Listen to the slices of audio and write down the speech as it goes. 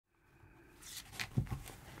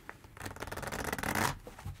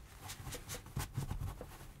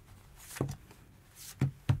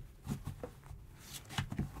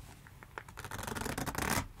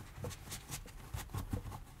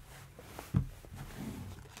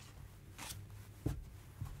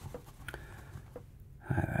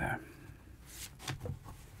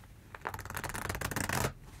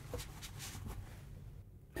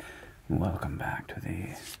Welcome back to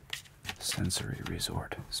the Sensory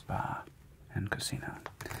Resort, Spa, and Casino.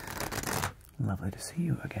 Lovely to see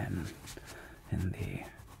you again in the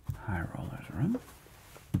High Rollers room.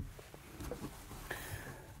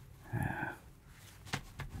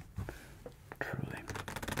 Truly.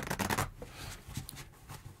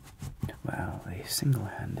 Well, the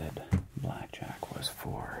single-handed blackjack was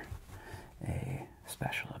for a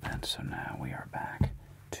special event, so now we are back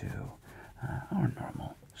to our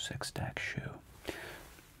normal 6-deck shoe.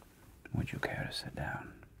 Would you care to sit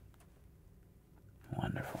down?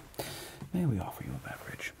 Wonderful. May we offer you a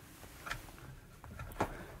beverage?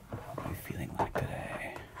 What are you feeling like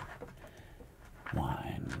today?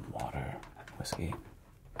 Wine, water, whiskey?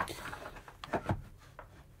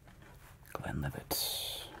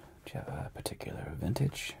 Glenlivet. Do you have a particular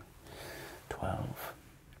vintage? 12,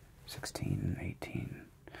 16, 18.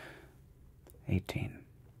 18.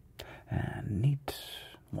 And neat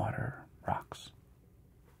water rocks.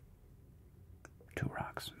 2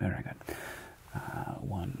 rocks. Very good.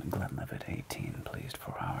 1 Glenlivet 18, please,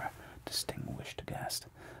 for our distinguished guest.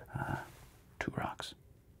 2 rocks.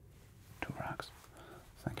 2 rocks.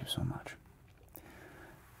 Thank you so much.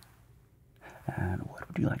 And what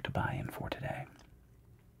would you like to buy in for today?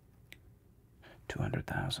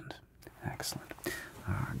 200,000. Excellent.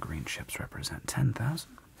 Our green chips represent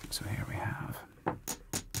 10,000. So here we have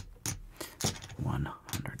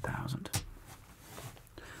 100,000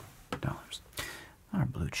 dollars. Our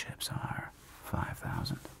blue chips are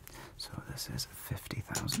 5,000. So this is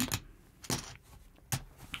 50,000.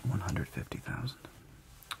 150,000.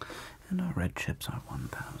 And our red chips are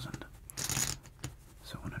 1,000.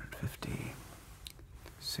 So 150,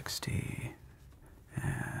 60,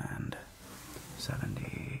 and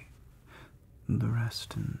 70. The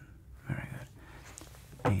rest, and very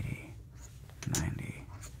good. 80, 90,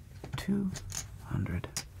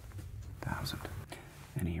 200,000.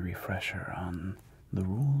 Any refresher on the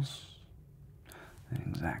rules?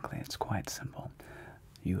 Exactly, it's quite simple.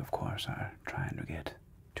 You, of course, are trying to get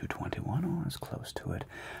 221 or as close to it.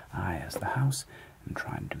 I, as the house, am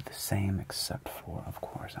trying to do the same, except for, of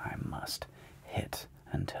course, I must hit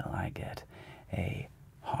until I get a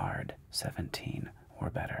hard 17 or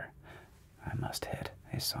better. I must hit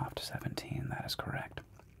a soft 17, that is correct.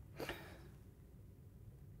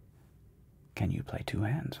 Can you play 2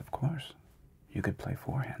 hands? Of course. You could play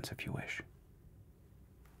 4 hands if you wish.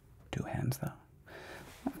 2 hands, though?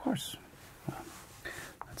 Of course. Well,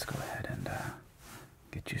 let's go ahead and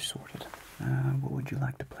get you sorted. What would you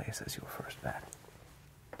like to place as your first bet?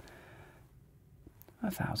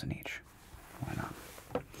 1,000 each. Why not?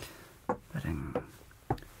 Betting,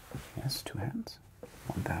 yes, 2 hands.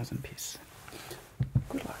 1,000 piece.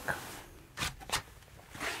 Good luck.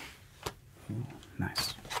 Ooh,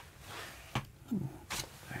 nice. Ooh,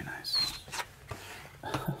 very nice.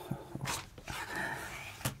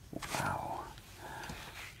 Wow.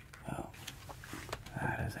 Oh,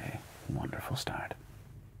 that is a wonderful start.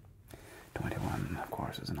 21, of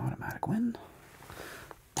course, is an automatic win.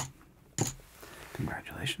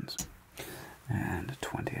 Congratulations. And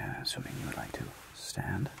 20, assuming you would like to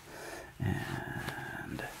stand.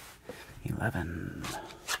 And 11,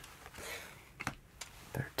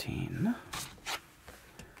 13,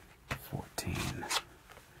 14,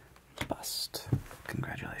 bust.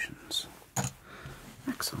 Congratulations.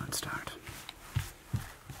 Excellent start.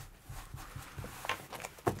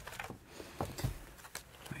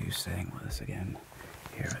 Are you staying with us again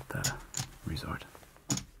here at the resort?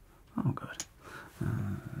 Oh, good.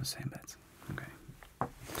 Same bets. Okay.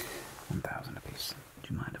 1,000 apiece.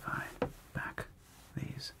 Do you mind if I back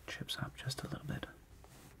these chips up just a little bit?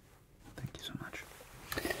 Thank you so much.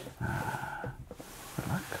 Good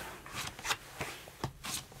luck.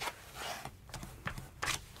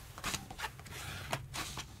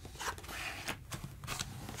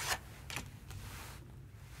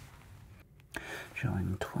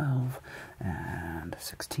 Showing 12 and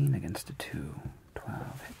 16 against a 2.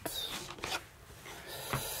 12 hits.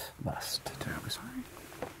 Bust. Terribly sorry.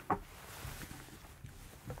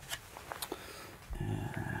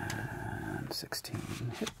 And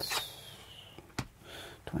 16 hits.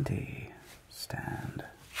 20. Stand.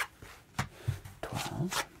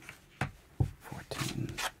 12.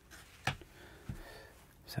 14.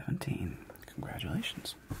 17.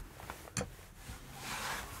 Congratulations.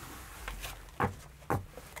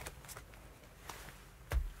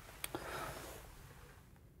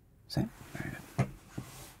 Same. Very good.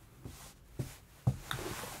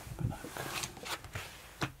 Good luck.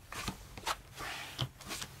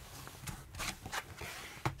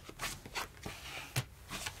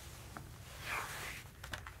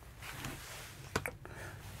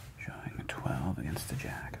 Showing 12. against the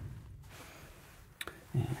jack.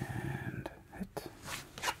 And hit.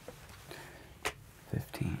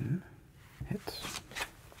 15, hit.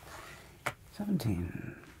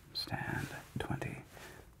 17, stand. 20,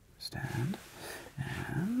 stand.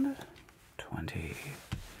 And 20,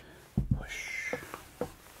 push.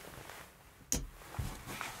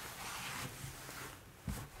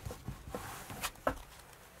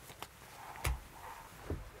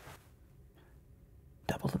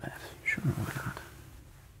 Double the bet. Sure, why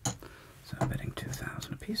not? So betting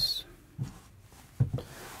 2,000 apiece.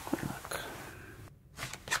 Good luck.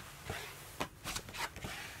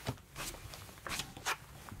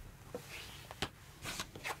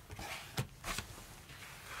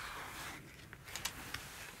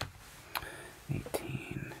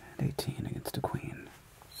 Eighteen against a queen.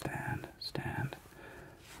 Stand, stand.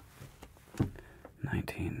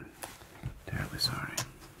 19. Terribly sorry.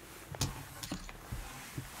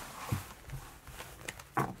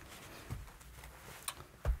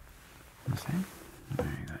 The same? Very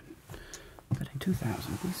good. Betting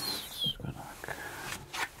 2,000 apiece. Good luck.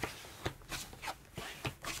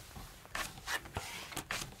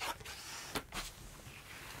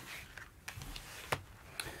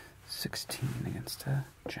 Against a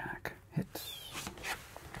jack. Hits.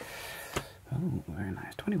 Oh, very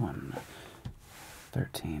nice. 21.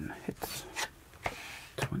 13. Hits.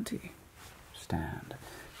 20. Stand.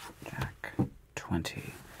 Jack.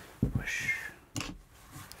 20. Push.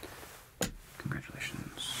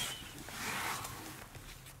 Congratulations.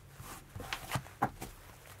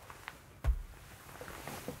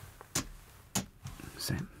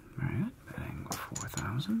 Same. Very good. Betting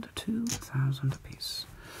 4,000 to 2,000 apiece.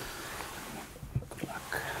 Good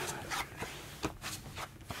luck.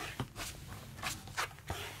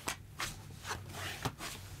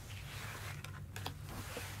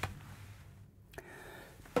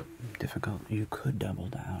 Difficult. You could double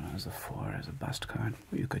down as a 4 as a bust card,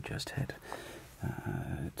 or you could just hit.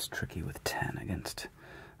 It's tricky with 10 against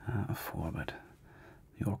a 4, but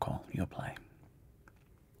your call, your play.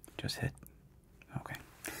 Just hit. Okay.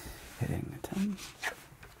 Hitting a 10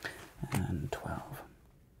 and 12.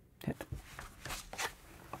 Hit.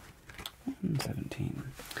 And 17.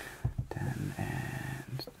 10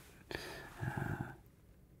 and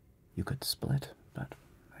you could split, but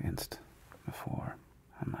against a 4,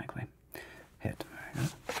 unlikely. Hit. Very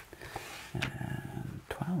good. And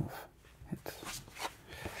 12. Hit.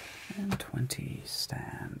 And 20.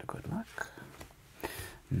 Stand. Good luck.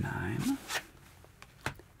 9.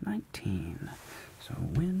 19. So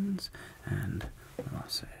wins and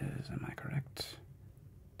losses. Am I correct?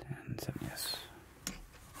 10, 7, yes.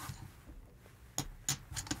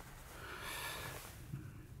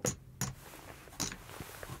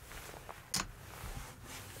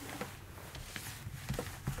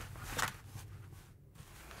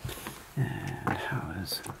 And how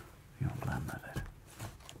is your blood livid?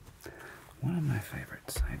 One of my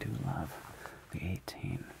favorites. I do love the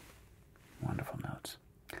 18. Wonderful notes.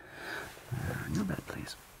 Your bet,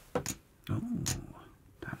 please. Oh,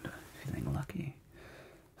 time to feeling lucky.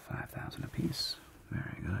 5,000 apiece.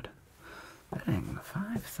 Very good. Betting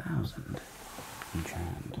 5,000 each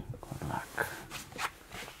hand. Good luck.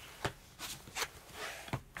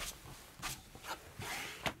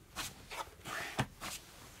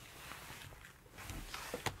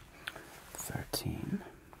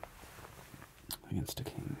 Against a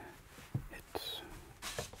king. Hit.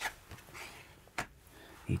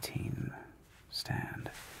 18. Stand.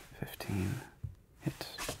 15. Hit.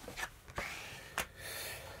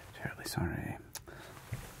 Terribly sorry.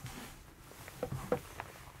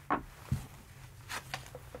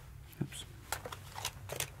 Oops.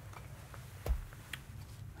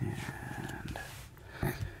 And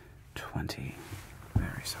 20.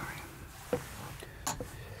 Very sorry.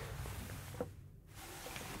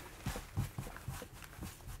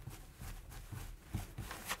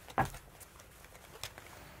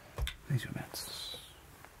 These are bets.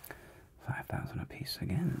 5,000 apiece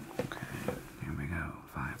again. Okay, here we go.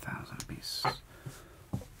 5,000 apiece.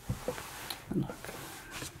 Good luck.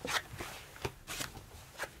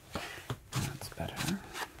 That's better.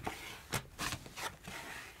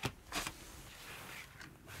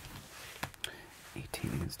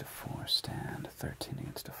 Against a 4, stand. 13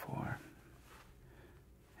 against a 4.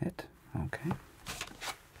 Hit. Okay.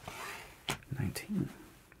 19.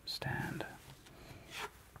 Stand.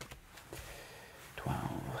 12.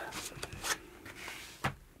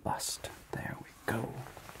 Bust. There we go.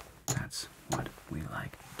 That's what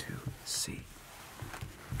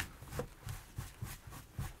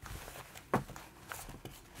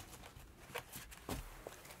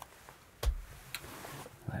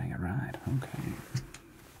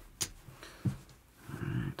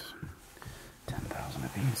 5,000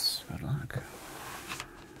 apiece. Good luck.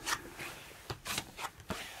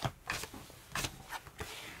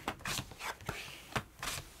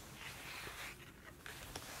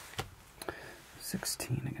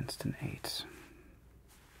 $16 against an 8.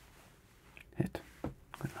 Hit.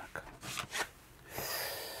 Good luck.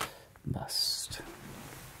 Bust.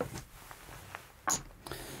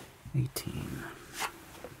 18.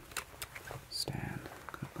 Stand.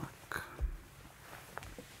 Good luck.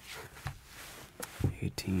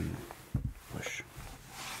 18. Push.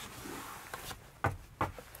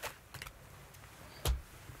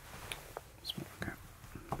 Okay.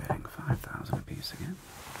 Betting 5,000 apiece again.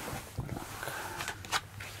 Good luck.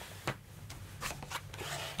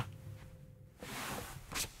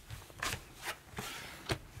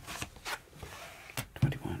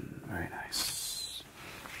 21. Very nice.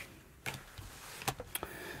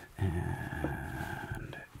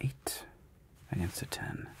 And 8 against a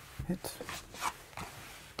 10. Hit.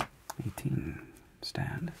 18.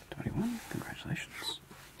 Stand. 21. Congratulations.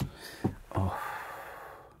 Oh.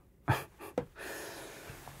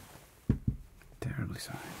 Terribly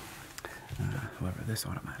sorry. However, this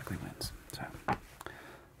automatically wins. So,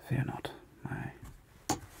 fear not, my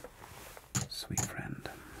sweet friend.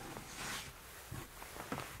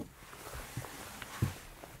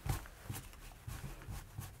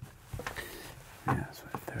 Yeah, so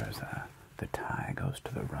if there's the tie goes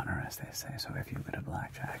to the runner, as they say. So if you get a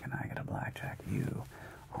blackjack and I get a blackjack, you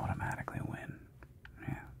automatically win.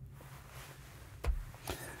 Yeah.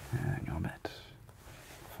 And your bet.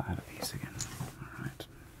 5 apiece again. Alright.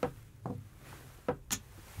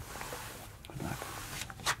 Good luck.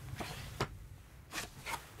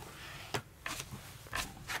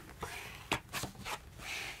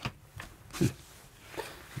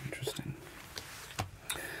 Interesting.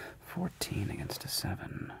 14 against a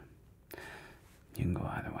 7. You can go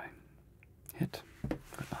either way. Hit.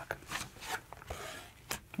 Good luck.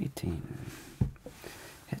 18.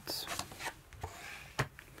 Hits.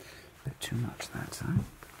 Bit too much that time.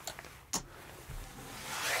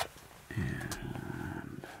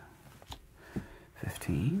 And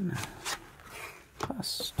 15.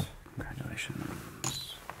 Bust.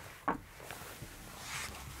 Congratulations.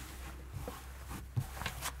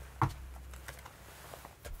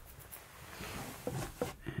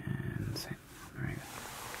 And same. Very good.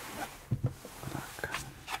 Good luck.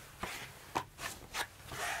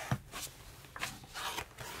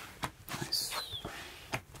 Nice.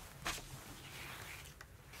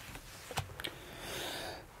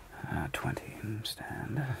 20.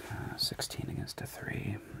 Stand. 16 against a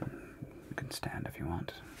 3. You can stand if you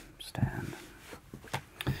want. Stand.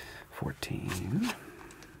 14.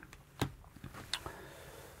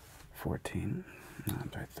 14.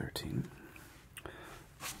 I'm sorry, 13.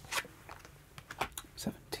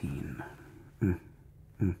 17.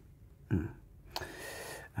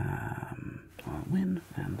 I'll win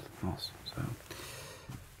and loss. So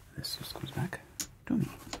this just comes back to me.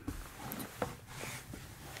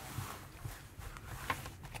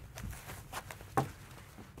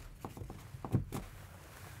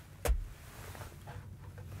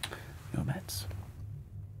 Your bets.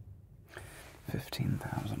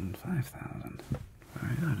 15,000, 5,000.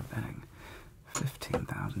 Very good at betting.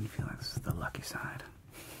 15,000, you feel like this is the lucky side.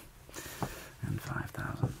 And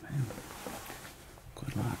 5,000, man.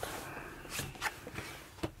 Good luck.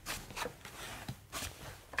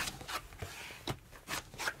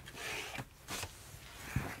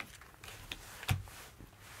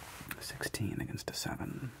 Against a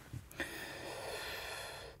 7.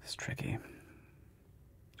 It's tricky.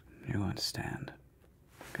 You're going to stand.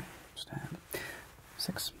 Okay, stand.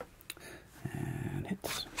 6. And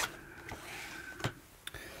hits.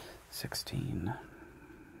 16.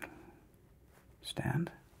 Stand.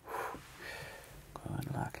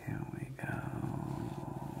 Good luck. Here we go.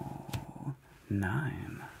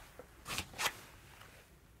 9.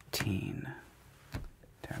 Teen.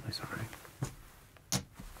 Terribly sorry.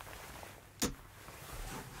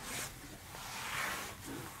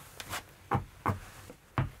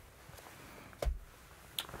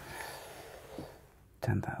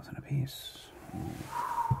 $10,000 apiece. Ooh,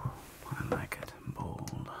 I like it.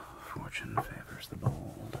 Bold. Fortune favors the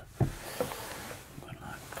bold. Good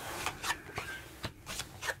luck.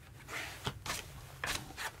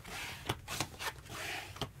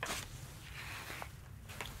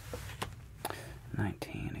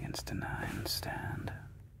 $19 against a 9. Stand.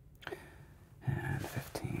 And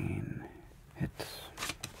 15 hits.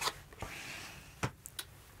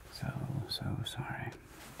 So sorry.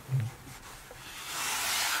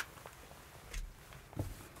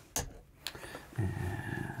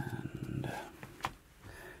 And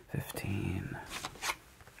 15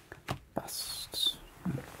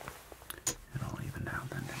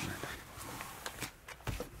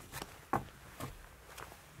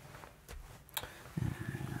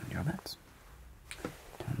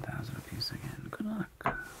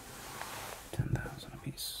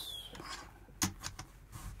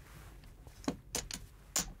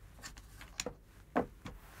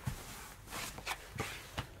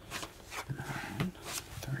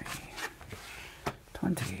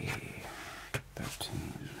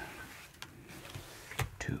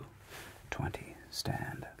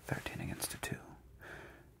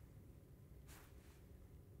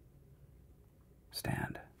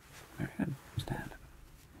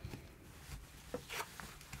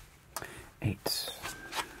 8,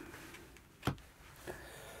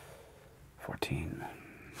 14,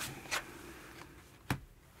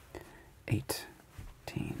 18.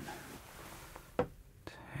 Take,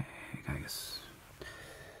 I guess,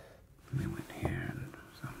 let me win here, and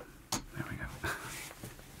so, there we go.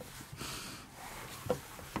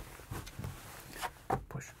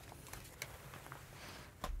 Push.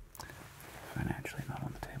 Financially not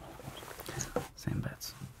on the table. Same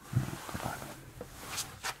bets. Good luck.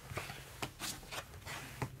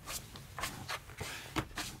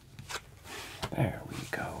 There we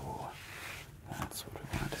go. That's what we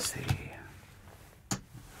wanted to see.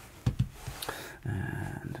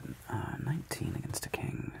 And 19 against a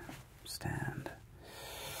king. Stand.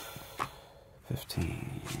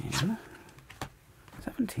 15.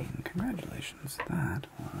 17. Congratulations. That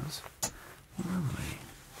was lovely.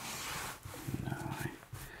 You know,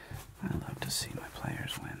 I love to see my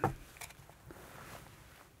players win.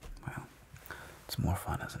 Well, it's more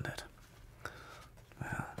fun, isn't it?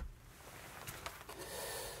 Well,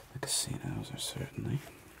 the casinos are certainly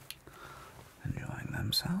enjoying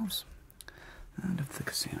themselves. And if the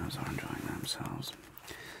casinos are enjoying themselves,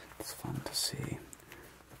 it's fun to see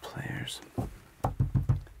the players,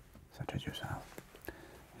 such as yourself,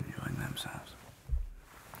 enjoying themselves.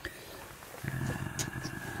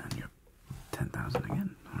 And you're 10,000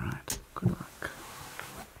 again. Alright, good luck.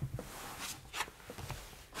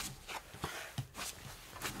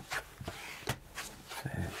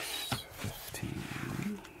 Six,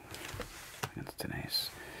 15 against an ace.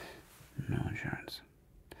 No insurance.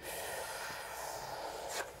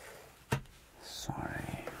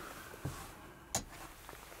 Sorry.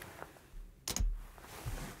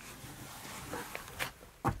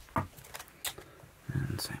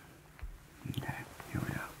 And same. Okay, here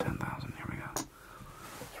we go. 10,000, here we go.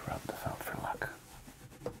 Let's rub the felt for luck.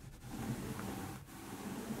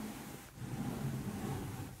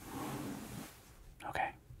 Okay,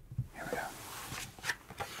 here we go.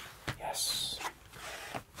 Yes.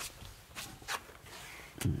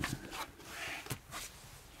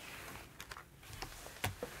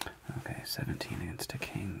 Okay, 17 against a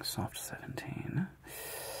king, soft 17.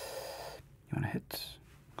 You want to hit?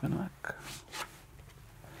 Good luck.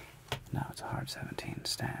 Now it's a hard 17,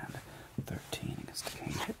 stand. 13 against a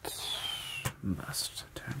king, hit. Bust,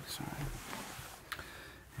 terribly sorry.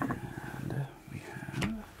 And we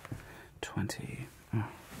have 20. Oh,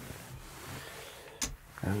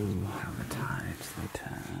 how the tides they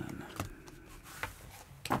turn.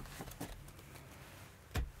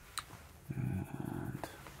 And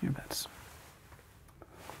your bets.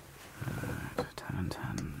 Alright, 10 and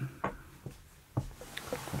 10.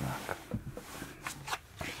 Good luck.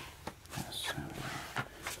 Yes,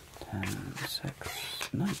 10,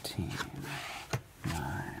 6, 19,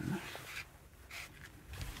 9.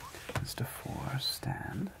 Just a 4,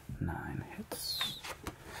 stand, 9 hits.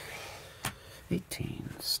 18,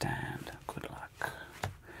 stand, good luck.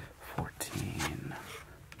 14,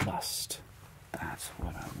 bust. That's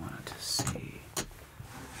what I wanted to see.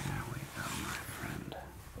 There we go, my friend.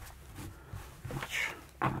 Much,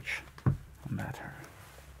 much better.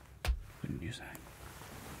 Wouldn't you say?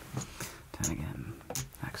 10 again.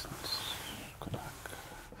 Excellent. Good luck.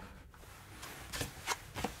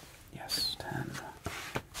 Yes, 10.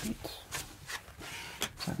 8.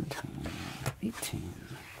 17. 18.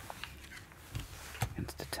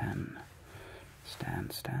 Against a 10.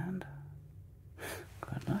 Stand, stand.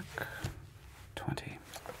 Good luck. 20.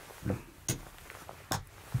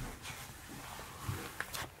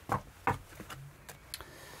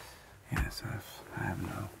 Yes, I have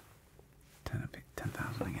no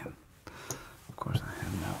 10,000 again. Of course, I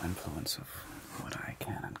have no influence of what I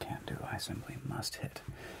can and can't do. I simply must hit.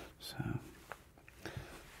 So,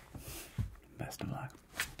 best of luck.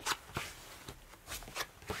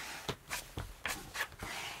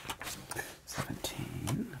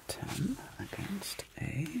 17, 10 against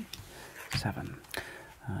a 7.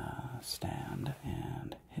 Stand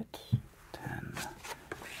and hit. 10,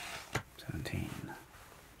 17,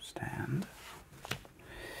 stand.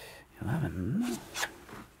 11,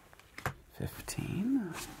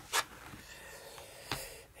 15,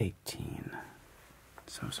 18.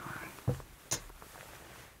 So sorry.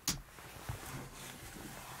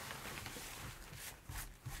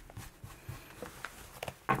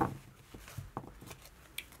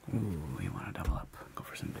 Ooh, you want to double up. Go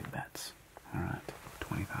for some big bets. Alright,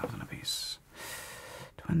 20,000 apiece.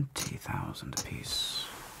 20,000 apiece.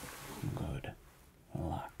 Good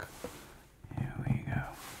luck. Here we go.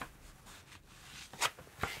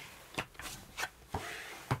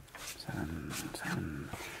 7, 7,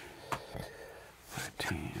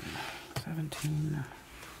 13, 17,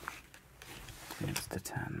 It's the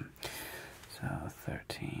 10. So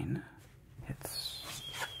 13 hits.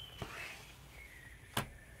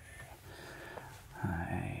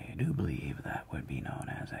 I do believe that would be known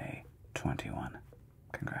as a 21.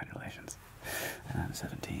 Congratulations. And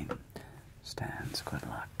 17 stands. Good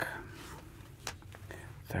luck.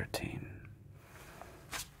 13.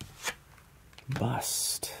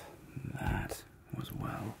 Bust. That was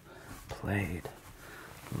well played.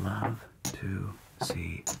 Love to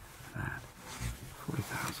see that.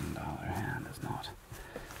 $40,000 hand is not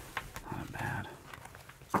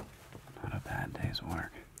a bad day's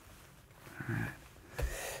work. All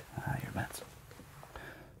right, your bets.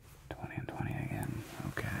 20 and 20 again.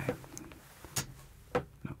 Okay.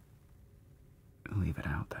 Nope. Leave it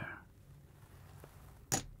out there.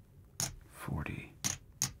 40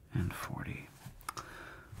 and 40.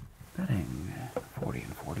 Betting 40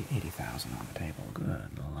 and 40, 80,000 on the table.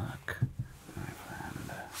 Good luck, my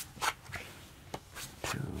friend.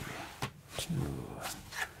 2,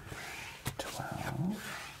 12.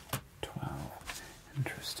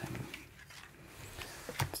 Interesting.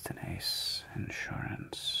 It's an ace.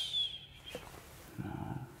 Insurance. No.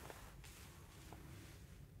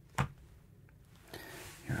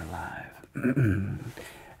 You're alive.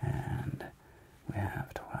 And we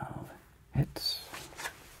have 12 hits.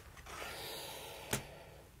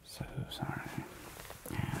 So sorry.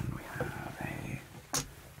 And we have a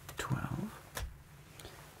 12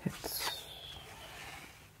 hits.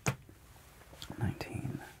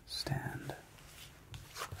 19 stand.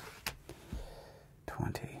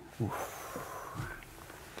 20. Oof.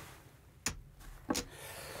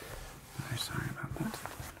 Very sorry about that.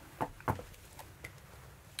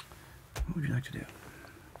 What would you like to do?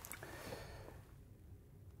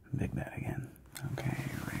 Big bet again. Okay,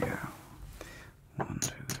 here we go. 1, 2,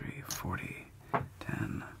 3, 40,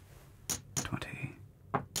 10, 20,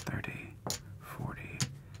 30, 40,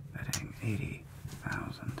 betting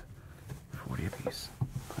 80,000, 40 apiece.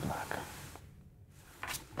 Good luck.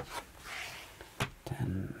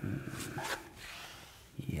 10.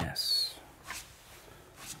 Yes.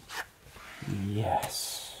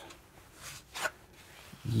 Yes.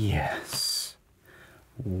 Yes.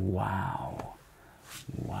 Wow.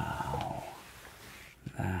 Wow.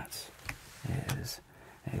 That is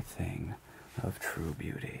a thing of true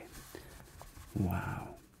beauty. Wow.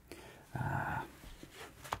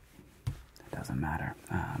 It doesn't matter.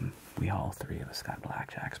 We all three of us got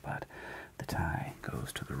blackjacks, but the tie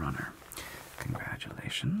goes to the runner.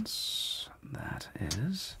 Congratulations. That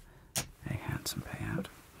is a handsome payout.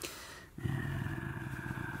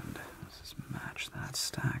 And let's just match that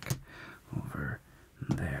stack over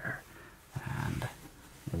there. And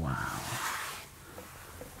wow.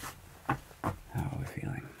 How are we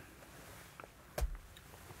feeling?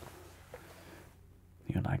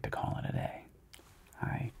 You'd like to call it a day.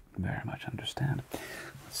 I very much understand.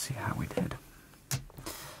 Let's see how we did.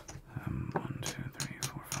 1, 2, 3,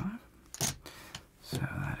 4, 5. So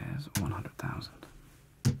that is 100,000.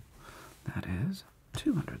 That is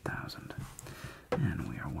 200,000. And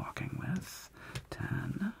we are walking with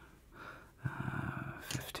 10,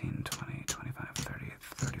 15, 20, 25, 30,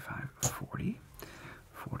 35, 40,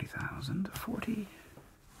 40,000, 40,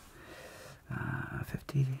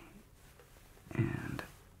 50, and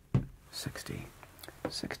 60.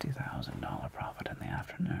 $60,000 profit in the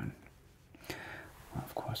afternoon. Well,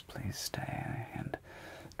 of course, please stay and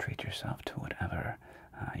treat yourself to whatever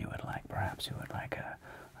you would like. Perhaps you would like a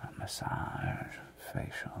massage,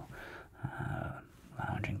 facial,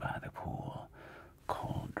 lounging by the pool,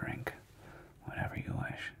 cold drink, whatever you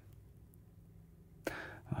wish.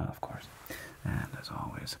 Well, of course. And as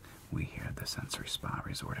always, we here at the Sensory Spa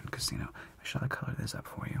Resort and Casino, shall I color this up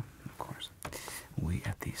for you? Of course. We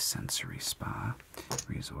at the Sensory Spa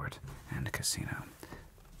Resort and Casino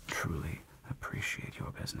truly appreciate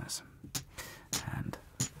your business and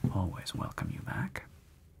always welcome you back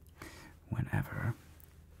whenever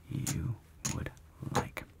you would